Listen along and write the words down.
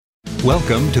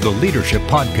Welcome to the Leadership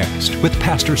Podcast with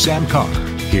Pastor Sam Carr.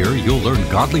 Here you'll learn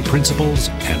godly principles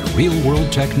and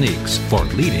real-world techniques for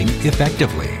leading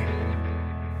effectively.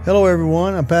 Hello,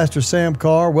 everyone. I'm Pastor Sam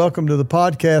Carr. Welcome to the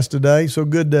podcast today. So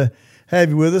good to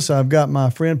have you with us. I've got my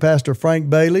friend Pastor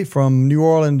Frank Bailey from New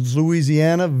Orleans,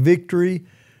 Louisiana, Victory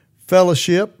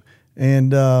Fellowship.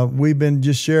 And we've been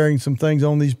just sharing some things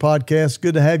on these podcasts.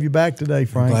 Good to have you back today,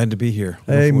 Frank. I'm glad to be here.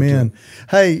 Amen.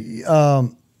 Hey,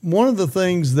 one of the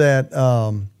things that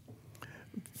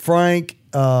Frank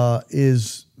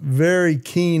is very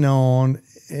keen on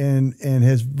and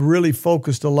has really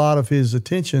focused a lot of his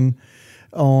attention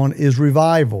on is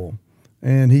revival.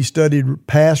 And he studied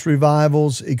past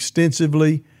revivals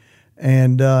extensively.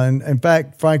 And in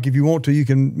fact, Frank, if you want to, you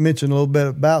can mention a little bit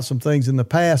about some things in the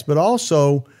past, but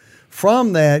also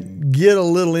from that, get a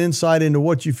little insight into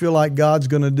what you feel like God's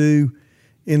going to do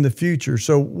in the future.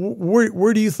 So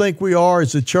where do you think we are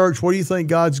as a church? What do you think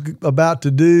God's about to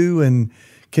do? And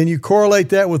can you correlate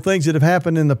that with things that have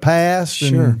happened in the past?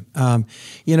 Sure. I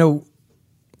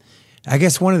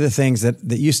guess one of the things that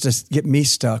used to get me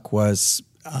stuck was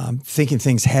thinking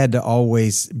things had to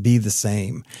always be the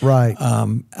same. Right.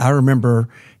 I remember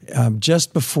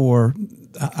just before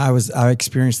I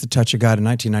experienced the touch of God in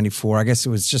 1994. I guess it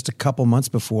was just a couple months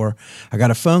before I got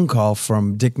a phone call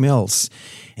from Dick Mills,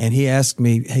 and he asked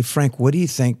me, "Hey Frank, what do you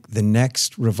think the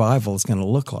next revival is going to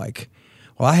look like?"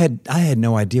 Well, I had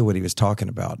no idea what he was talking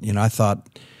about. I thought,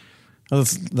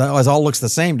 that all looks the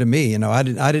same to me. I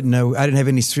didn't know. I didn't have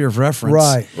any sphere of reference.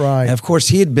 Right. And of course,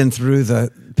 he had been through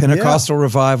the Pentecostal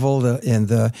revival and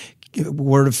the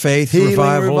Word of Faith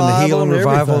revival and the healing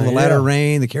revival, the latter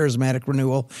rain, the charismatic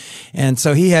renewal. And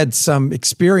so he had some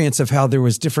experience of how there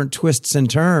was different twists and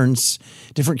turns,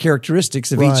 different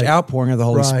characteristics of each outpouring of the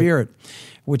Holy Spirit,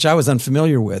 which I was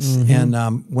unfamiliar with. Mm-hmm.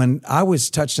 And when I was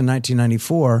touched in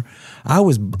 1994, I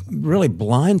was really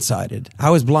blindsided. I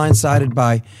was blindsided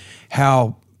by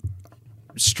how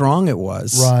strong it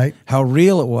was, how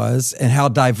real it was, and how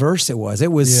diverse it was.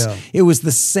 It was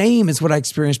the same as what I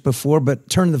experienced before, but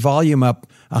turn the volume up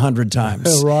 100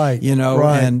 times.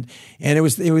 And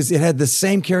it had the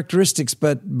same characteristics,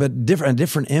 but a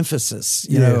different emphasis,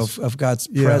 of God's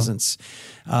presence.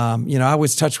 I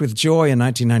was touched with joy in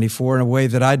 1994 in a way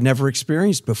that I'd never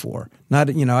experienced before.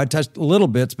 I touched little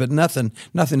bits, but nothing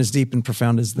as deep and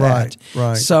profound as that.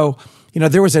 Right. So,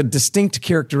 there was a distinct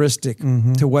characteristic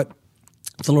to what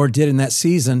the Lord did in that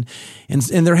season, and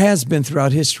there has been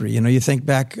throughout history. You think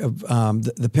back of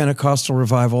the Pentecostal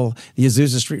revival, the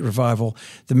Azusa Street revival.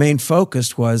 The main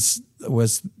focus was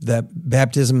the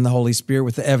baptism in the Holy Spirit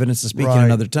with the evidence of speaking in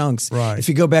other tongues. Right. If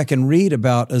you go back and read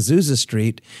about Azusa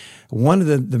Street, one of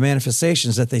the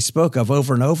manifestations that they spoke of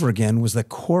over and over again was the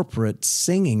corporate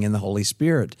singing in the Holy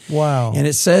Spirit. Wow. And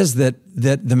it says that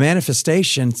the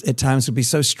manifestations at times would be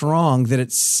so strong that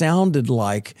it sounded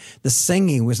like the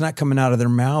singing was not coming out of their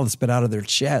mouths, but out of their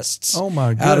chests. Oh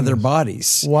my goodness. Out of their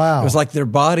bodies. Wow. It was like their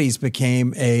bodies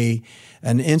became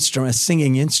an instrument, a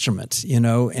singing instrument,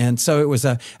 and so it was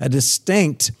a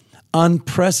distinct,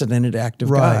 unprecedented act of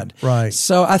God. Right.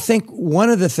 So I think one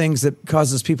of the things that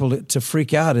causes people to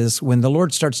freak out is when the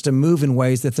Lord starts to move in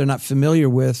ways that they're not familiar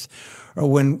with, or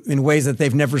when in ways that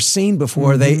they've never seen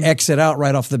before, they exit out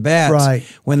right off the bat. Right.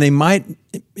 When they might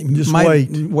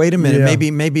wait a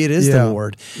minute, maybe it is the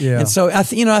Lord. Yeah. And so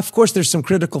of course, there's some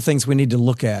critical things we need to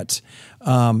look at.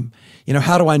 How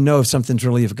do I know if something's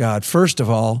really of God? First of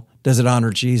all, does it honor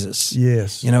Jesus?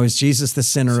 Yes. Is Jesus the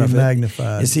center of it?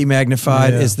 Magnified? Is he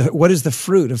magnified? Yeah. What is the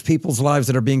fruit of people's lives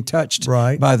that are being touched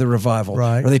by the revival?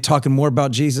 Right. Are they talking more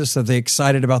about Jesus? Are they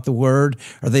excited about the Word?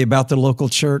 Are they about the local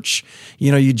church?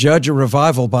 You judge a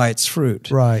revival by its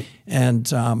fruit. Right. And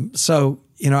so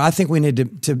I think we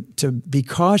need to be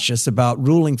cautious about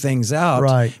ruling things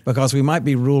out, because we might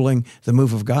be ruling the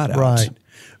move of God out. Right.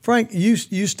 Frank, you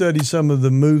studied some of the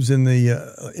moves in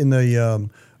the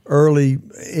early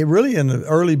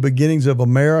beginnings of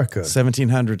America,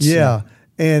 1700s. Yeah.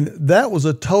 And that was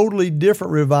a totally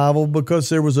different revival because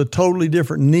there was a totally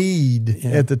different need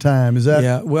at the time. Is that?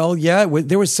 Yeah. Well, yeah.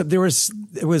 There was.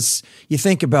 You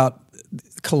think about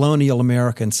colonial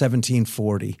America in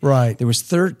 1740. Right. There was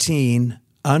 13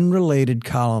 unrelated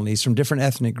colonies from different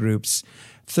ethnic groups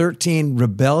 13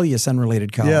 rebellious,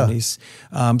 unrelated colonies.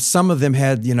 Yeah. Some of them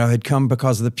had come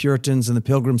because of the Puritans and the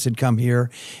Pilgrims had come here,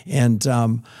 and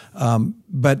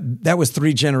but that was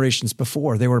 3 generations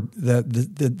before. They were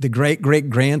the great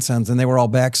grandsons, and they were all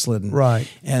backslidden. Right.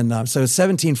 And so,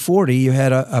 1740, you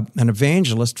had an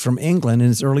evangelist from England in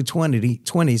his early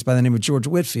 20s by the name of George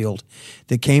Whitefield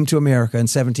that came to America in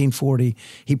 1740.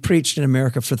 He preached in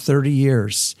America for 30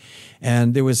 years.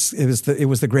 And it was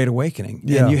the Great Awakening.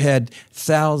 Yeah. And you had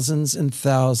thousands and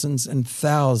thousands and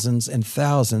thousands and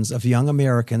thousands of young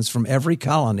Americans from every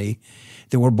colony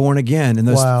that were born again in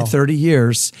those 30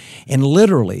 years, and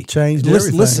literally changed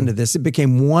everything. Listen to this. It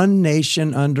became one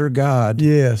nation under God.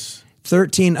 Yes.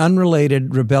 13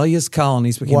 unrelated rebellious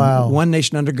colonies became one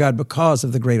nation under God because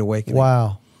of the Great Awakening.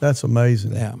 Wow. That's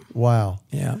amazing. Yeah. Wow.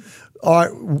 Yeah. All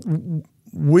right.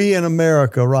 We in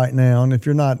America right now, and if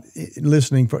you're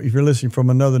listening from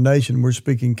another nation, we're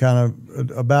speaking kind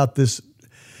of about this.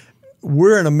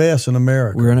 We're in a mess in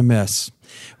America. We're in a mess.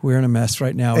 We're in a mess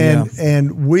right now.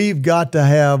 And we've got to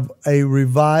have a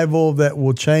revival that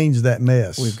will change that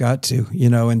mess. We've got to,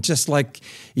 and just like,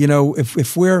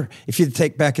 if you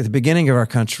take back at the beginning of our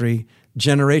country,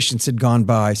 generations had gone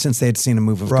by since they had seen a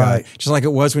move of God. Just like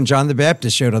it was when John the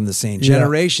Baptist showed on the scene.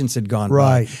 Generations had gone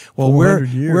by. Well, we're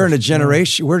in a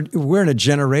generation. We're in a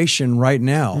generation right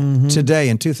now, today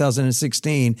in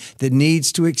 2016, that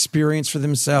needs to experience for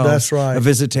themselves a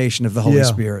visitation of the Holy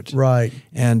Spirit. Right.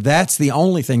 And that's the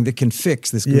only thing that can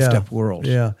fix this goofed up world.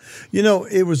 Yeah.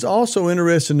 It was also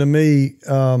interesting to me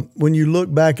when you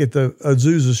look back at the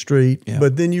Azusa Street,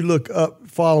 but then you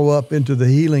follow up into the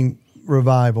healing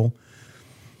revival.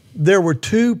 There were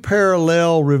 2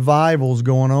 parallel revivals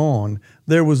going on.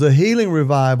 There was a healing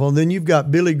revival, and then you've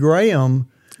got Billy Graham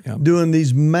doing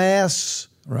these mass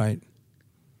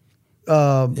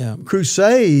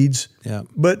crusades,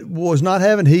 but was not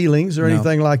having healings or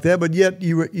anything like that. But yet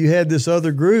you had this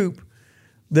other group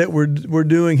that were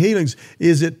doing healings.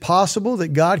 Is it possible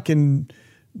that God can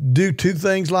do 2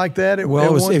 things like that at one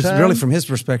time? It's really, from his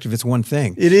perspective, it's one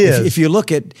thing. It is. If you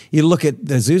look at the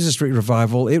Azusa Street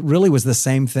revival, it really was the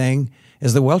same thing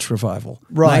as the Welsh revival.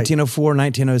 1904,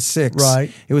 1906.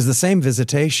 Right. It was the same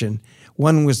visitation.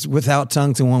 One was without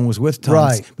tongues and one was with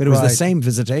tongues. But it was the same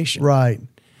visitation. Right.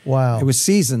 Wow. It was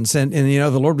seasons. And the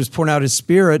Lord was pouring out his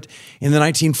Spirit in the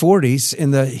 1940s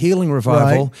in the healing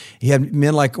revival. Right. He had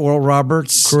men like Oral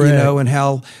Roberts, and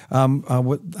Hal,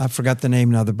 I forgot the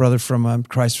name now, the brother from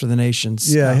Christ for the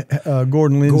Nations.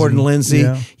 Gordon Lindsay. Gordon Lindsay,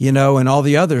 and all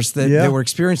the others that were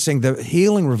experiencing the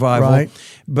healing revival. Right.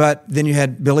 But then you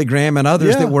had Billy Graham and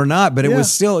others that were not, but it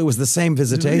was the same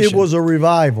visitation. It was a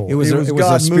revival. It was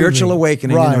a spiritual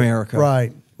awakening in America.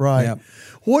 Right. Yeah.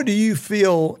 What do you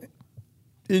feel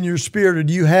in your spirit, or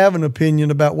do you have an opinion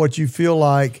about what you feel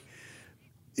like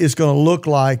it's going to look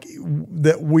like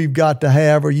that we've got to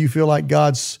have, or you feel like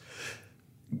God's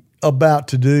about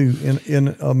to do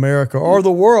in America or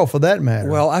the world for that matter?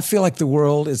 Well, I feel like the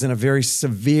world is in a very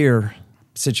severe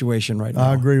situation right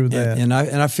now. I agree with that. And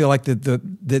I feel like that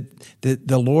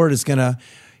the Lord is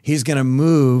He's going to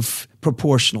move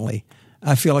proportionally.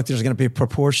 I feel like there's going to be a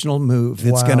proportional move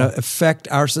that's going to affect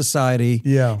our society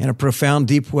in a profound,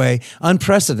 deep way,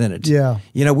 unprecedented. Yeah.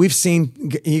 We've seen,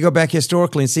 you go back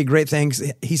historically and see great things.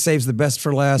 He saves the best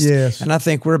for last. Yes. And I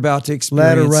think we're about to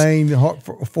experience.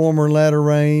 Former latter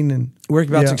rain. And we're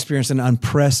about to experience an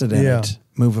unprecedented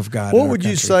move of God. What would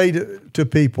you say to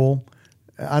people?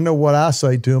 I know what I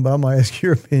say to them, but I'm going to ask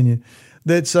your opinion.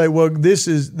 That say, well, this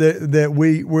is that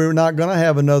we're not going to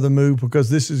have another move because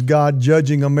this is God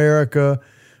judging America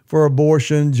for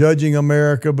abortion, judging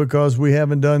America because we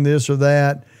haven't done this or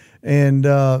that, and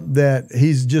that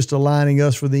He's just aligning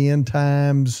us for the end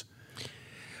times.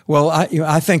 Well,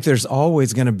 I think there's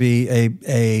always going to be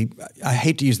a I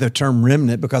hate to use the term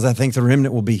remnant because I think the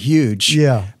remnant will be huge.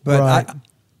 Yeah, but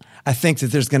I think that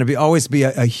there's going to always be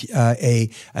a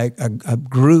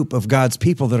group of God's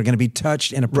people that are going to be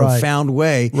touched in a profound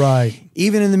way,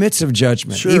 even in the midst of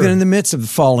judgment, even in the midst of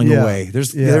falling away.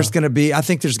 There's going to be, I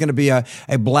think there's going to be a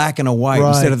black and a white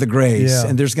instead of the grays,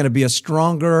 and there's going to be a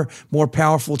stronger, more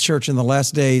powerful church in the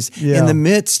last days in the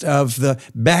midst of the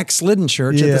backslidden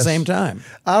church at the same time.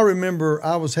 I remember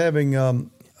I was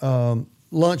having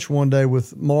lunch one day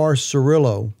with Morris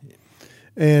Cerullo.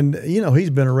 And, he's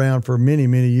been around for many,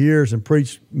 many years and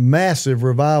preached massive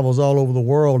revivals all over the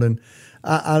world. And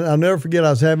I'll never forget, I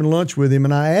was having lunch with him,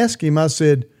 and I asked him, I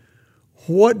said,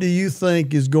 what do you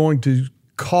think is going to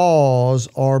cause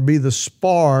or be the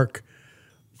spark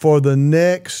for the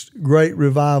next great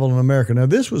revival in America? Now,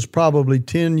 this was probably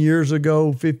 10 years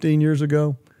ago, 15 years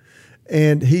ago.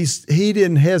 And he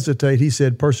didn't hesitate. He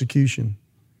said persecution.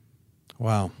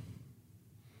 Wow.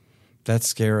 That's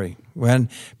scary. But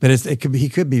he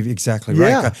could be exactly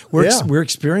right. We're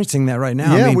experiencing that right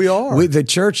now. Yeah, I mean, we are. The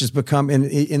church has become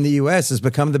in the U.S. has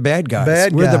become the bad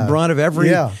guys. We're the brunt of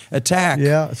every attack.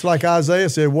 Yeah, it's like Isaiah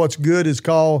said: "What's good is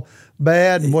called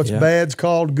bad, and what's bad's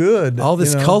called good." All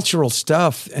this cultural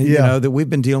stuff, that we've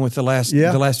been dealing with the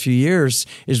last few years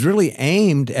is really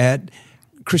aimed at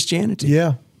Christianity.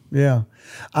 Yeah, yeah.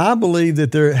 I believe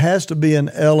that there has to be an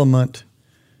element.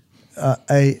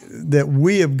 That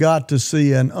we have got to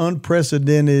see an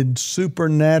unprecedented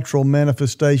supernatural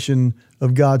manifestation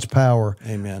of God's power.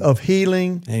 Amen. Of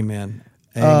healing. Amen.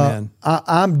 Amen.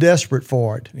 I'm desperate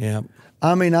for it. Yeah.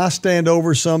 I mean, I stand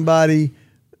over somebody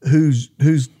who's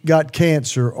got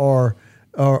cancer or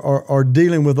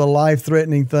dealing with a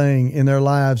life-threatening thing in their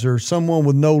lives, or someone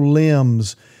with no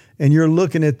limbs, and you're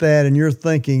looking at that and you're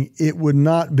thinking it would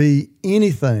not be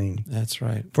anything. That's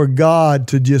right. For God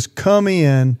to just come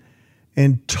in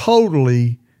and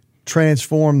totally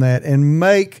transform that and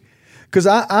make, because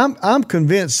I'm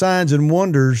convinced signs and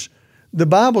wonders. The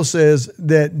Bible says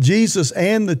that Jesus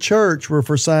and the church were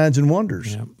for signs and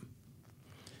wonders. Yep.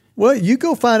 Well, you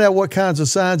go find out what kinds of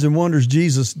signs and wonders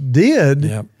Jesus did,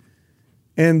 yep.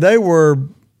 and they were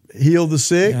heal the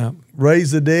sick, yep.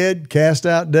 raise the dead, cast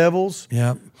out devils,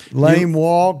 yep. lame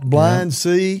walked, blind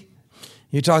see.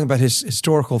 You're talking about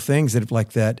historical things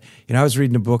like that. I was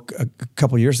reading a book a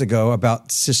couple years ago about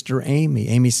Sister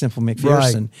Amy Semple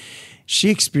McPherson. Right. She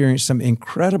experienced some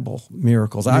incredible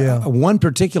miracles. One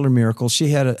particular miracle, she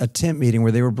had a tent meeting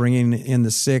where they were bringing in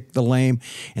the sick, the lame,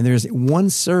 and there's one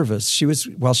service.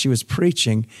 While she was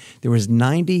preaching, there was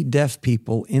 90 deaf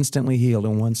people instantly healed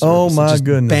in one service. Oh my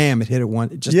goodness! Bam! It hit it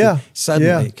one.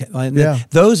 Suddenly. Yeah.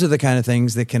 Those are the kind of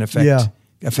things that can affect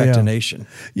a nation.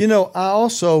 I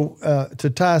also, to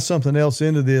tie something else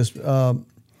into this, that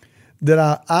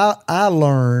I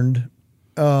learned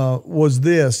was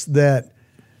this, that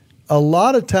a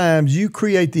lot of times you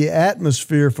create the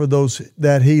atmosphere for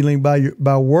that healing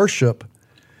by worship,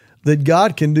 that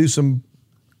God can do some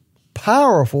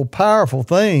powerful, powerful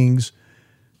things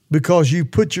because you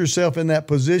put yourself in that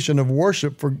position of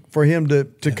worship for Him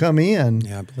to come in.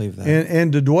 Yeah, I believe that.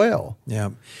 And to dwell.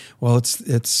 Yeah. Well, it's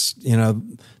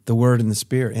the Word and the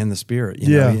Spirit and the Spirit.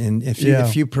 And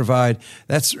if you provide,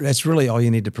 that's really all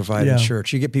you need to provide in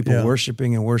church. You get people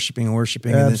worshiping and worshiping and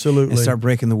worshiping, absolutely, and start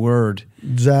breaking the Word.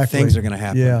 Exactly, things are going to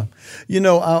happen. Yeah.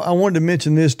 I wanted to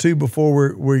mention this too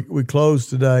before we close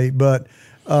today, but.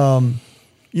 I'm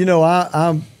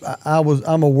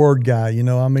a word guy.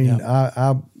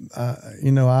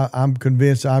 I'm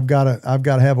convinced I've got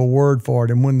to have a word for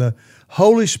it. And when the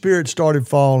Holy Spirit started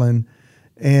falling,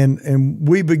 and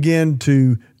we began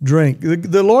to drink,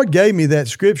 the Lord gave me that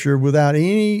scripture without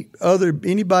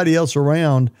anybody else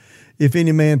around. If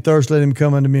any man thirst, let him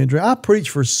come unto me and drink. I preached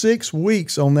for 6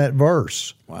 weeks on that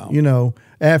verse. Wow.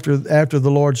 After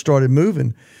the Lord started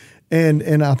moving.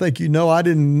 And I think I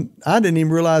didn't even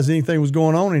realize anything was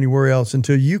going on anywhere else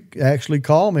until you actually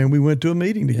called me and we went to a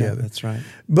meeting together. Yeah, that's right.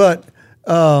 But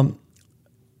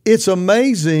it's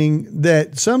amazing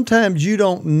that sometimes you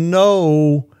don't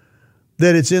know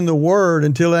that it's in the Word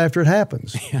until after it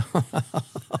happens. Yeah.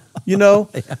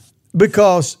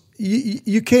 Because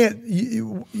you can't.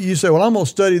 You say, "Well, I'm going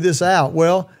to study this out."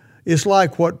 Well, it's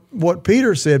like what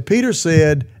Peter said. Peter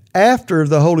said after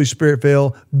the Holy Spirit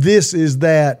fell, "This is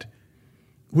that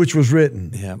which was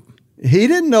written." Yeah. He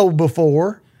didn't know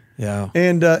before. Yeah.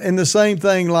 And the same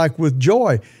thing like with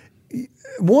joy.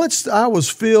 Once I was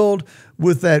filled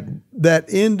with that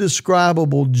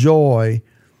indescribable joy,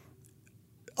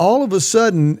 all of a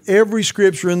sudden every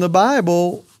scripture in the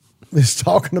Bible is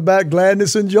talking about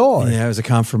gladness and joy. Yeah, it was a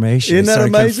confirmation. Isn't that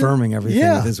amazing? Confirming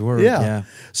everything with His Word. Yeah.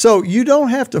 So you don't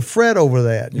have to fret over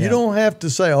that. Yeah. You don't have to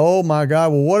say, "Oh my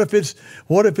God, well, what if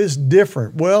it's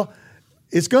different?" Well,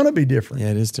 it's going to be different.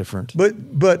 Yeah, it is different.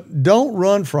 But don't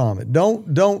run from it.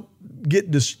 Don't get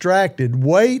distracted.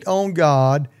 Wait on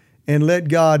God and let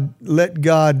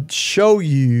God show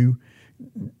you,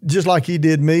 just like He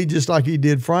did me, just like He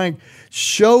did Frank,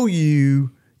 show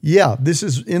you, this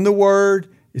is in the Word.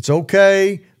 It's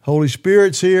okay. Holy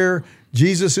Spirit's here.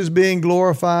 Jesus is being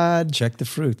glorified. Check the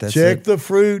fruit. Check the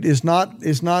fruit. It's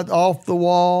not off the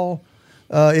wall.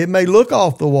 It may look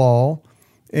off the wall.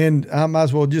 And I might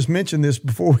as well just mention this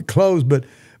before we close, but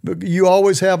you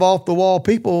always have off-the-wall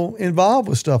people involved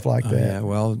with stuff like that. Yeah,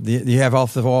 well, you have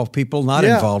off-the-wall people not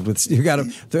involved with.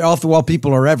 The off-the-wall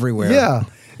people are everywhere. Yeah,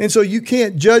 and so you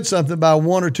can't judge something by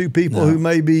one or two people who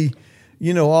may be,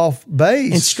 off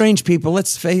base. And strange people,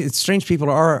 let's face it, strange people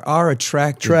are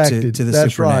attracted to the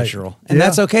that's supernatural. Right. And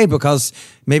that's okay, because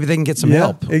maybe they can get some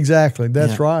help. Exactly.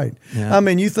 That's right. Yeah. I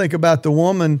mean, you think about the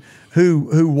woman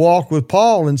who walked with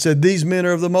Paul and said, "These men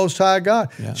are of the Most High God."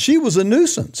 Yeah. She was a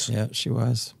nuisance. Yeah, she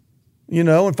was.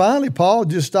 And finally Paul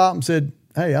just stopped and said,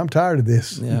 "Hey, I'm tired of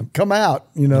this. Yeah. Come out,"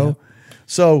 Yeah.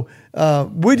 So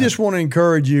we just want to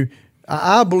encourage you.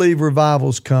 I believe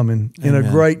revival's coming in a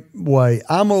great way.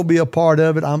 I'm going to be a part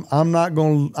of it. I'm not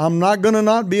going to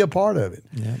not be a part of it.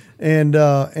 Yeah.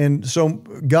 And so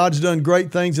God's done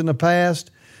great things in the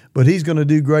past, but He's going to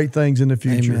do great things in the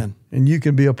future. Amen. And you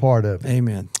can be a part of it.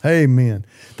 Amen. Amen.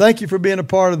 Thank you for being a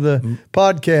part of the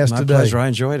podcast today. My pleasure. I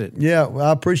enjoyed it. Yeah,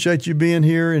 I appreciate you being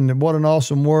here, and what an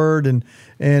awesome word. And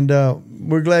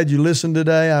we're glad you listened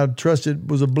today. I trust it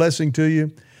was a blessing to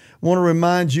you. I want to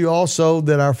remind you also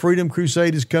that our Freedom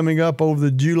Crusade is coming up over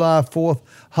the July 4th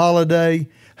holiday.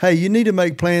 Hey, you need to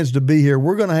make plans to be here.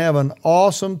 We're going to have an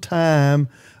awesome time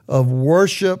of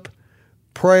worship,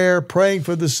 prayer, praying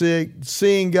for the sick,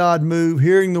 seeing God move,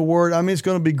 hearing the word. I mean, it's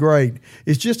going to be great.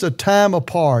 It's just a time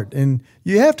apart, and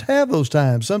you have to have those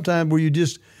times, sometime where you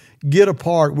just get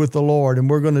apart with the Lord, and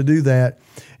we're going to do that,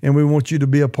 and we want you to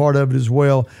be a part of it as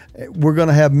well. We're going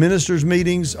to have ministers'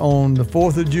 meetings on the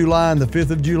 4th of July and the 5th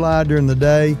of July during the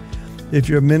day. If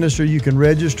you're a minister, you can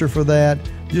register for that.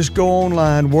 Just go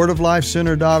online,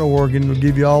 wordoflifecenter.org, and it'll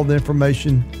give you all the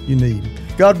information you need.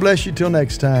 God bless you till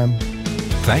next time.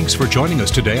 Thanks for joining us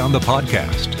today on the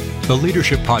podcast. The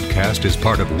Leadership Podcast is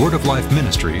part of Word of Life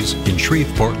Ministries in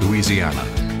Shreveport, Louisiana.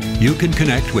 You can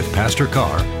connect with Pastor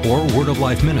Carr or Word of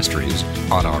Life Ministries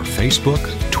on our Facebook,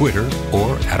 Twitter,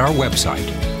 or at our website,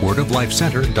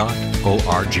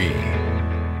 wordoflifecenter.org.